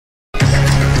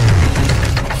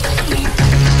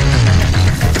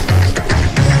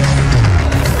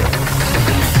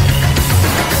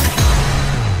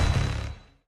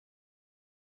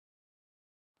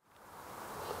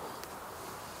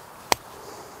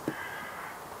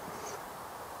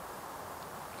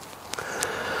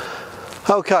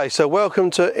Okay, so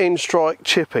welcome to Instrike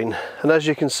Chipping, and as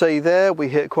you can see there, we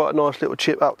hit quite a nice little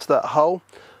chip up to that hole.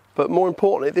 But more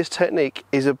importantly, this technique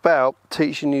is about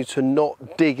teaching you to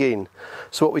not dig in.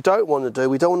 So what we don't want to do,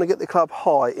 we don't want to get the club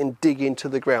high and dig into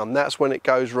the ground. That's when it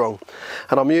goes wrong.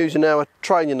 And I'm using now a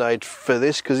training aid for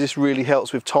this because this really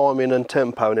helps with timing and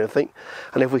tempo and everything.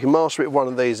 And if we can master it with one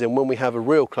of these, then when we have a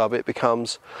real club, it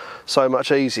becomes so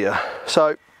much easier.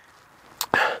 So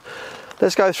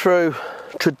let's go through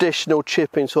traditional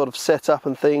chipping sort of setup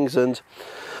and things. And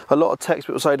a lot of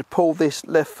textbooks say to pull this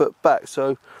left foot back.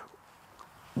 So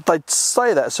they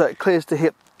say that so it clears the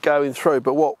hip going through,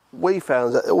 but what we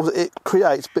found is that it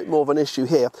creates a bit more of an issue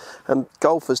here, and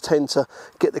golfers tend to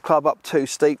get the club up too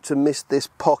steep to miss this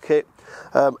pocket,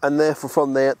 and therefore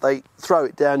from there they throw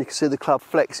it down. You can see the club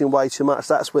flexing way too much.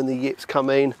 That's when the yips come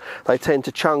in. They tend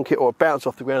to chunk it or bounce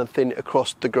off the ground and thin it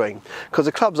across the green because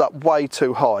the club's up way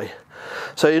too high.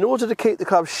 So in order to keep the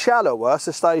club shallower,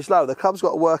 so it stays low, the club's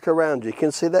got to work around you. You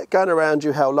can see that going around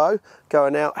you how low,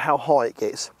 going out how high it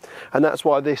gets. And that's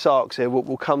why this arcs here,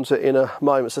 we'll come to it in a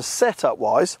moment. So setup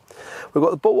wise, we've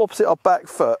got the ball opposite our back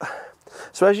foot.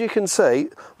 So as you can see,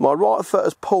 my right foot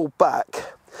has pulled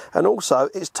back and also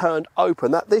it's turned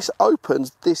open. This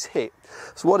opens this hip.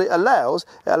 So what it allows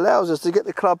us to get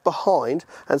the club behind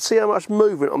and see how much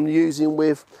movement I'm using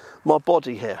with my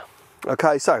body here.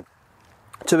 Okay, so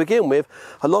to begin with,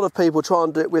 a lot of people try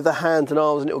and do it with the hands and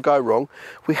arms and it'll go wrong.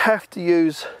 We have to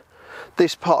use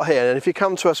this part here, and if you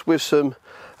come to us with some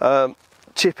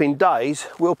chipping days,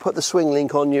 we'll put the swing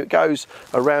link on you. It goes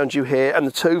around you here and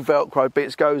the two Velcro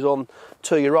bits goes on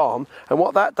to your arm, and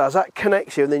what that does, that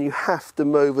connects you, and then you have to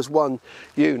move as one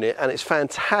unit, and it's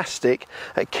fantastic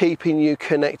at keeping you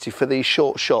connected for these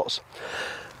short shots.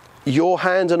 Your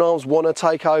hands and arms want to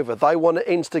take over. They want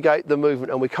to instigate the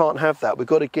movement, and we can't have that. We've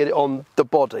got to get it on the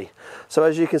body. So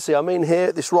as you can see, I'm in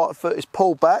here, this right foot is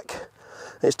pulled back.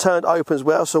 It's turned open as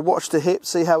well, so watch the hip,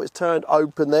 see how it's turned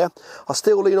open there. I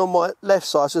still lean on my left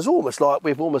side, so it's almost like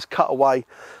we've almost cut away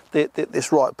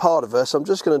this right part of us. So I'm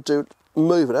just going to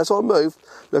move it. As I move,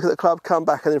 look at the club come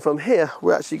back, and then from here,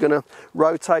 we're actually going to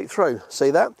rotate through. See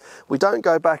that? We don't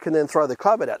go back and then throw the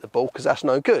club head at the ball because that's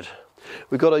no good.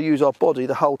 We've got to use our body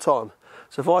the whole time.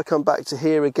 So if I come back to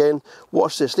here again,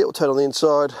 watch this little turn on the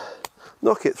inside,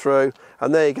 knock it through,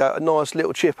 and there you go, a nice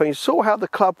little chip. And you saw how the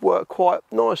club worked quite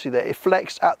nicely there. It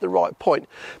flexed at the right point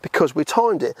because we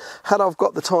timed it. Had I've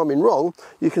got the timing wrong,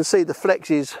 you can see the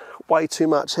flex is way too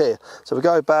much here. So we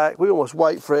go back, we almost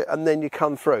wait for it, and then you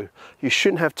come through. You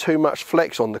shouldn't have too much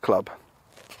flex on the club.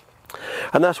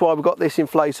 And that's why we've got this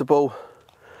inflatable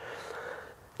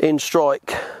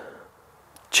Instrike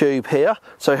tube here.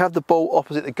 So have the ball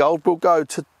opposite the goal. We'll go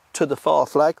to the far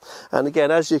flag, and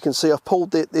again, as you can see, I've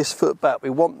pulled this foot back. We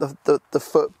want the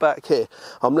foot back here.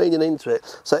 I'm leaning into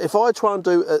it. So if I try and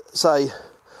do say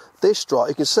this strike,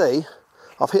 you can see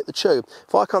I've hit the tube.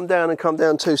 If I come down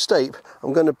too steep,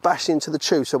 I'm going to bash into the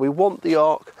tube. So we want the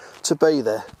arc to be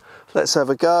there. Let's have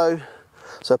a go.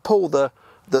 So pull the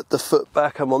foot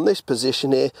back. I'm on this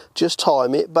position here. Just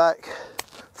time it back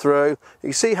through. You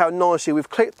can see how nicely we've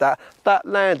clipped that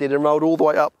landed and rolled all the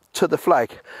way up to the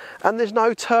flag, and there's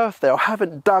no turf there. I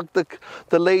haven't dug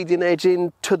the leading edge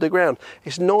into the ground.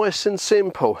 It's nice and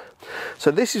simple.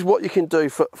 So this is what you can do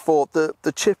for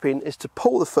the chipping, is to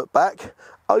pull the foot back,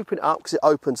 open it up because it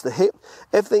opens the hip.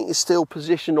 Everything is still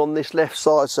positioned on this left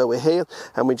side, so we're here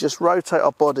and we just rotate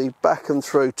our body back and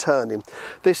through, turning.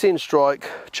 This Instrike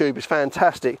tube is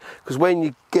fantastic because when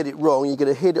you get it wrong, you're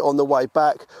going to hit it on the way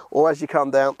back, or as you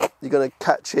come down, you're going to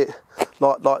catch it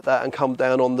like that and come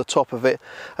down on the top of it.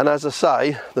 And as I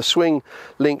say, the swing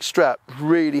link strap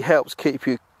really helps keep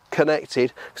you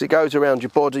connected because it goes around your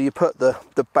body. You put the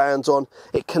bands on,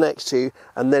 it connects to you,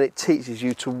 and then it teaches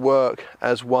you to work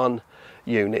as one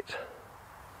unit.